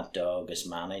how that dog is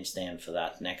managed then for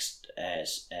that next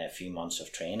few months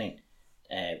of training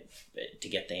to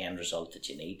get the end result that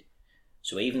you need.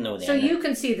 So even though you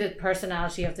can see the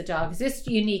personality of the dog. Is this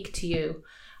unique to you?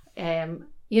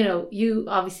 You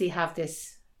obviously have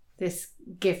this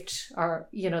gift, or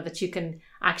that you can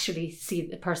actually see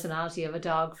the personality of a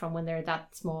dog from when they're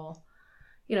that small,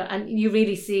 and you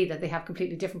really see that they have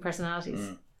completely different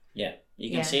personalities. Yeah,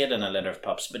 you can see it in a litter of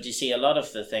pups. But you see, a lot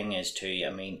of the thing is too, I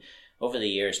mean, over the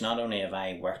years, not only have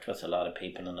I worked with a lot of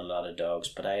people and a lot of dogs,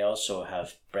 but I also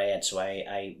have bred. So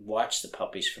I watch the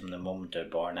puppies from the moment they're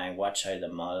born. I watch how the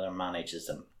mother manages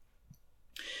them.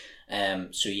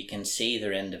 So you can see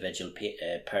their individual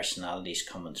personalities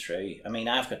coming through. I mean,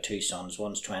 I've got two sons.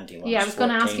 One's 20, one's 14. Yeah, I was going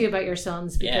to ask you about your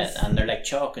sons. And they're like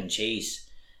chalk and cheese.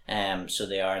 So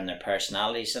they are in their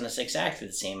personalities, and it's exactly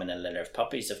the same in a litter of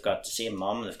puppies. They've got the same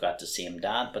mum, they've got the same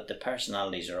dad, but the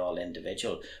personalities are all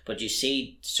individual. But you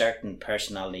see certain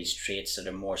personalities traits that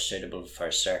are more suitable for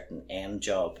a certain end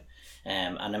job.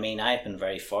 And I mean, I've been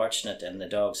very fortunate in the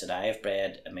dogs that I have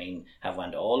bred. I mean, have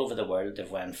went all over the world. They've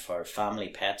went for family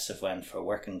pets, they've went for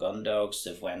working gun dogs,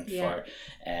 they've went for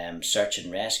search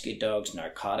and rescue dogs,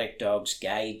 narcotic dogs,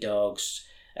 guide dogs,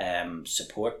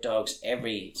 support dogs,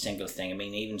 every single thing. I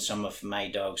mean, even some of my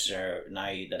dogs are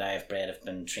now that I have bred have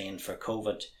been trained for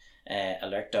COVID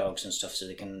alert dogs and stuff, so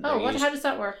they can. How does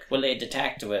that work? Well, they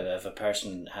detect if a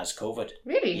person has COVID.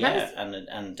 Really? Yeah,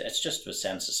 and it's just with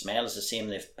sense of smell. It's the same.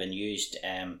 They've been used.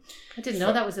 I didn't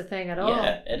know that was a thing at all.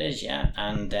 Yeah, it is. Yeah,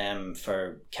 and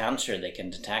for cancer, they can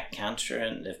detect cancer,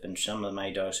 and some of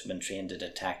my dogs have been trained to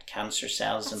detect cancer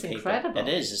cells in people. Incredible. It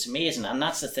is. It's amazing, and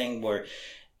that's the thing where,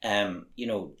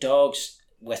 dogs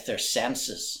with their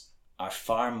senses are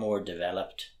far more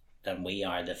developed than we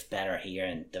are. They've better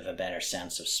hearing, they've a better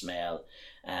sense of smell,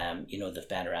 they've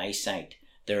better eyesight.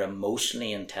 They're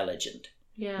emotionally intelligent.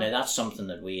 Yeah. Now that's something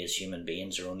that we as human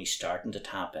beings are only starting to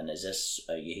tap in. Is this,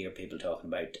 you hear people talking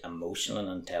about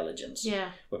emotional intelligence,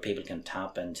 where people can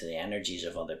tap into the energies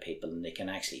of other people and they can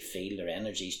actually feel their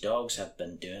energies. Dogs have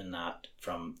been doing that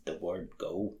from the word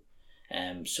go.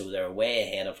 So they're way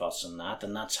ahead of us on that,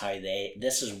 and that's how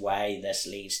this is why this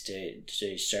leads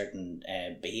to certain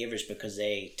behaviours, because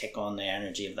they take on the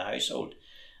energy of the household.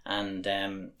 And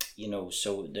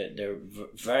so they're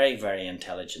very, very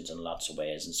intelligent in lots of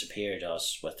ways and superior to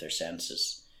us with their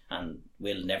senses, and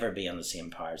we'll never be on the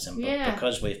same par as them. But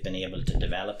because we've been able to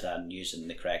develop that and use it in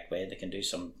the correct way, they can do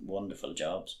some wonderful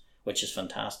jobs, which is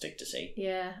fantastic to see.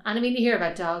 Yeah, and I mean, you hear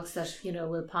about dogs that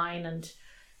will pine, and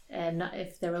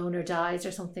if their owner dies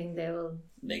or something,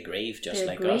 they grieve just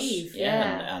like us.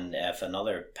 Yeah. And if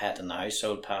another pet in the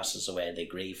household passes away, they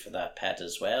grieve for that pet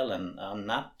as well, and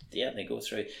that they go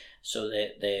through. So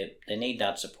they need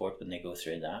that support when they go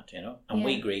through that, and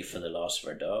we grieve for the loss of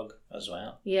our dog as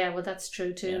well. Yeah, well, that's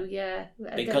true too. Yeah,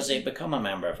 because they become a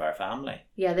member of our family.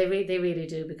 Yeah, they really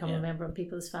do become a member of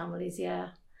people's families. Yeah.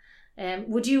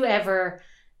 Would you ever,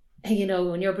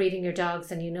 when you're breeding your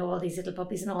dogs and all these little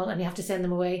puppies and all, and you have to send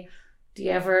them away, do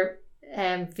you ever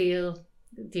feel,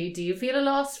 do you feel a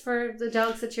loss for the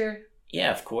dogs that you're...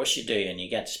 Yeah, of course you do, and you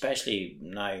get, especially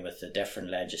now with the different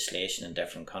legislation in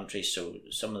different countries, so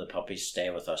some of the puppies stay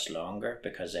with us longer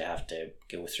because they have to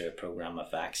go through a program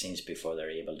of vaccines before they're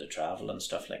able to travel and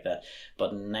stuff like that.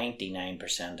 But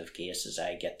 99% of cases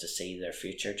I get to see their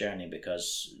future journey,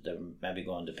 because they're maybe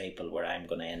going to people where I'm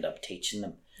going to end up teaching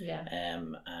them. Yeah.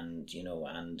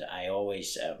 And I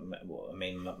always,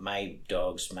 my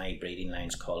dogs, my breeding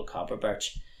line's called Copper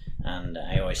Birch. And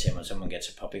I always say when someone gets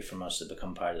a puppy from us, they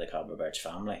become part of the Copper Birch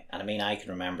family. And I mean, I can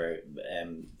remember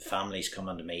families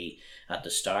coming to me at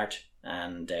the start,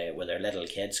 and with their little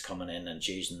kids coming in and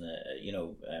choosing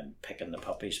picking the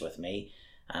puppies with me.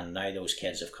 And now those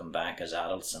kids have come back as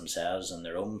adults themselves and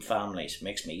their own families. It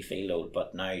makes me feel old,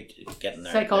 but now getting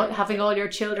there. It's like having all your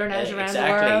children out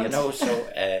around the world.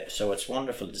 So it's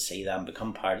wonderful to see them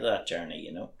become part of that journey,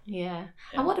 Yeah.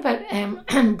 And what about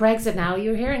Brexit now?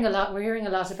 We're hearing a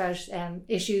lot about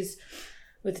issues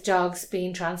with dogs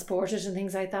being transported and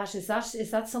things like that. Is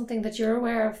that something that you're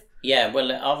aware of? Yeah,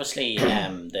 well, obviously,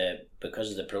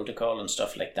 because of the protocol and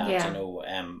stuff like that,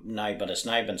 now, but it's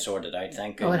now been sorted out,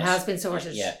 thank goodness. Oh, it has been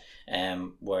sorted. Yeah,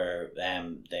 where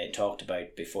they talked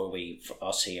about before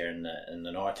us here in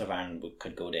the north of Ireland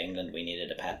could go to England, we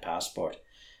needed a pet passport,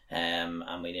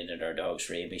 and we needed our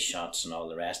dogs' rabies shots and all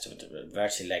the rest of it,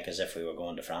 virtually like as if we were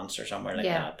going to France or somewhere like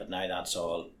that. But now that's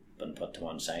all been put to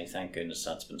one side, thank goodness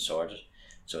that's been sorted.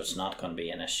 So it's not going to be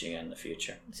an issue in the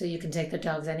future. So you can take the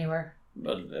dogs anywhere?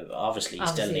 Well, obviously you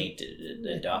still need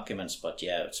the documents, but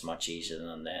it's much easier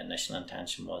than the initial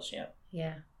intention was,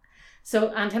 Yeah. So,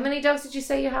 and how many dogs did you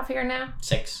say you have here now?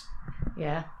 6.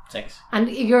 Yeah. 6. And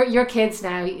your kids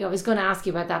now, I was going to ask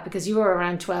you about that, because you were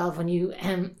around 12 when you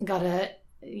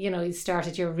you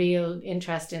started your real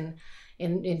interest in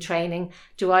training.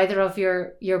 Do either of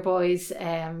your boys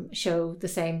show the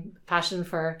same passion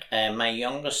for... my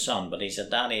youngest son, but he's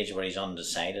at that age where he's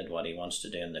undecided what he wants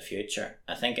to do in the future.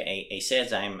 I think he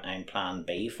says I'm plan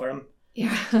B for him.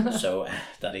 Yeah. So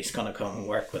that he's going to come and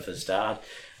work with his dad.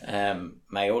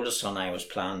 My oldest son, I was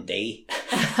plan D.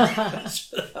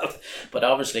 But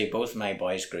obviously both my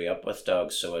boys grew up with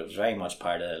dogs, so it was very much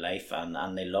part of their life,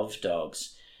 and they love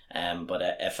dogs. But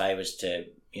if I was to...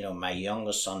 my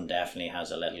youngest son definitely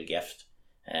has a little gift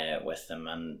with them,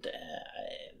 and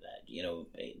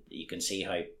you can see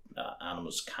how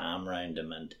animals calm around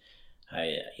him, and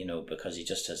how because he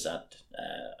just has that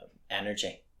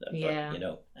energy But, Yeah. you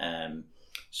know,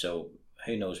 so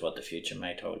who knows what the future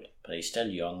might hold. But he's still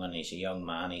young, and he's a young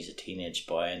man. He's a teenage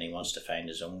boy, and he wants to find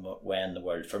his own way in the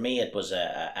world. For me, it was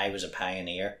I was a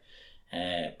pioneer.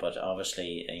 But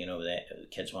obviously, you know, the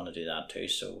kids want to do that too.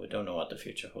 So we don't know what the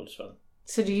future holds for them.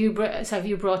 So have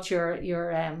you brought your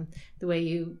the way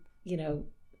you know,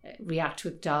 react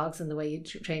with dogs and the way you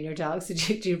train your dogs?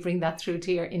 Do you bring that through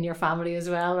to in your family as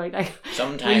well? Right? Like,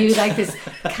 sometimes. Are you like this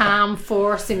calm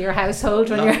force in your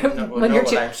household when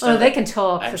they can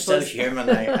talk? I'm still human.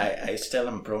 I still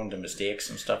am prone to mistakes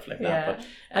and stuff like that. But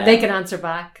and they can answer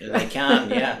back. They can,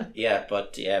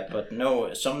 but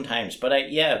no, sometimes. But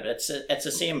it's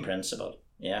the same principle.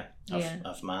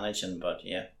 Of managing. But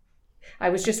I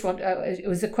was just it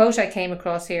was a quote I came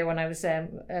across here when I was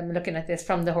looking at this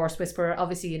from The Horse Whisperer.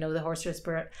 Obviously, you know The Horse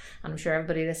Whisperer, and I'm sure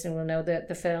everybody listening will know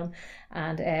the film.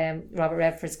 And Robert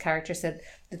Redford's character said,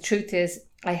 "The truth is,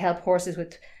 I help horses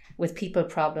with people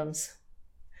problems."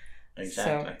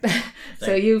 Exactly.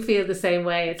 So you feel the same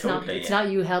way. It's totally, not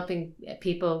you helping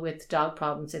people with dog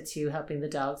problems. It's you helping the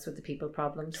dogs with the people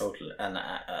problems. Totally. And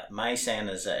my saying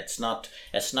is that it's not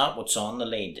what's on the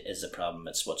lead is the problem.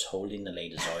 It's what's holding the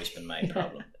lead has always been my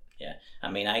problem. Yeah. I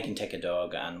mean, I can take a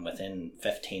dog and within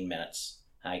 15 minutes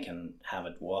I can have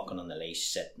it walking on the leash,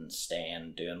 sitting,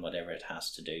 staying, doing whatever it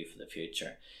has to do for the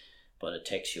future. But it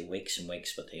takes you weeks and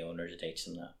weeks with the owner to teach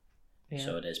them that. Yeah.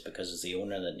 So it is because it's the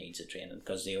owner that needs the training,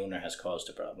 because the owner has caused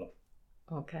a problem.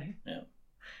 Okay. Yeah.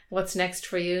 What's next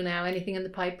for you now? Anything in the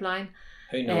pipeline?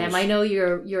 Who knows? I know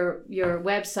your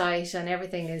website and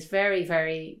everything is very,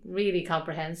 very, really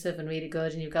comprehensive and really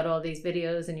good, and you've got all these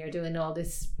videos and you're doing all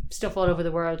this stuff all over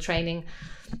the world, training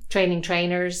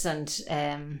trainers and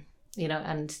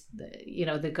the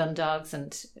gun dogs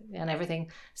and everything.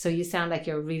 So you sound like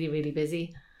you're really, really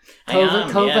busy.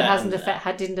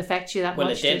 COVID didn't affect you that much.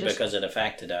 Well, it did because it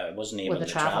affected. I wasn't able to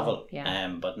travel.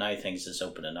 Yeah. But now things is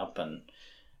opening up, and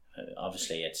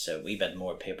obviously it's a wee bit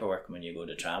more paperwork when you go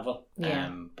to travel.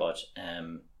 Yeah. But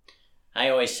I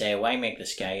always say, why make the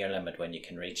sky your limit when you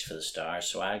can reach for the stars?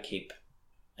 So I'll keep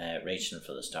reaching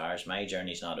for the stars. My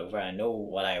journey's not over. I know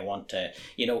what I want to.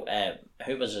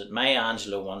 Who was it? Maya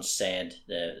Angelou once said,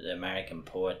 the American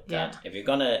poet, that if you're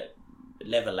gonna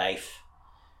live a life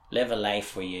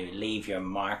where you leave your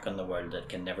mark on the world that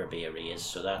can never be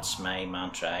erased. So that's my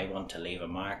mantra. I want to leave a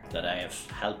mark that I have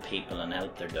helped people and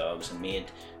helped their dogs and made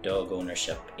dog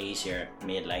ownership easier,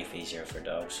 made life easier for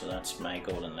dogs. So that's my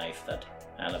goal in life, that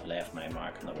I'll have left my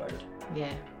mark on the world.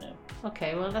 Yeah.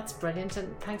 Okay, well that's brilliant,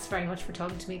 and thanks very much for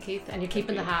talking to me, Keith. And you're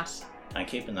keeping the hat. I'm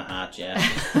keeping the hat, yeah.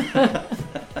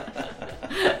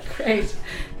 Great.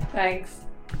 Thanks.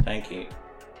 Thank you.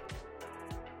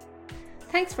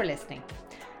 Thanks for listening.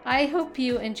 I hope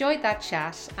you enjoyed that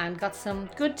chat and got some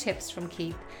good tips from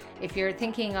Keith if you're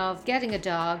thinking of getting a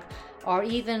dog or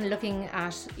even looking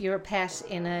at your pet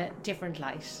in a different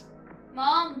light.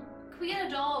 Mom, can we get a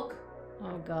dog?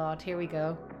 Oh God, here we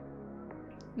go.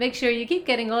 Make sure you keep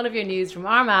getting all of your news from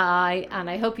Armagh Eye, and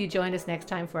I hope you join us next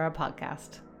time for our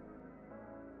podcast.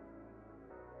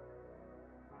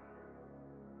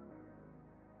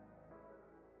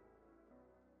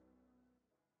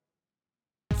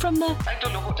 From the I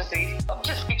don't know what to say. I'm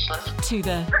just speechless. to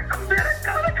the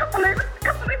I can't believe it.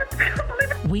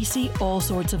 we see all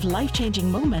sorts of life-changing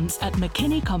moments at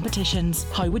McKinney Competitions.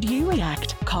 How would you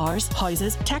react? Cars,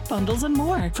 houses, tech bundles and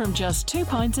more from just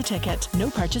 £2 a ticket. No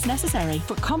purchase necessary.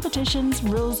 For competitions,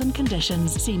 rules and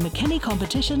conditions, see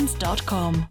mckinneycompetitions.com.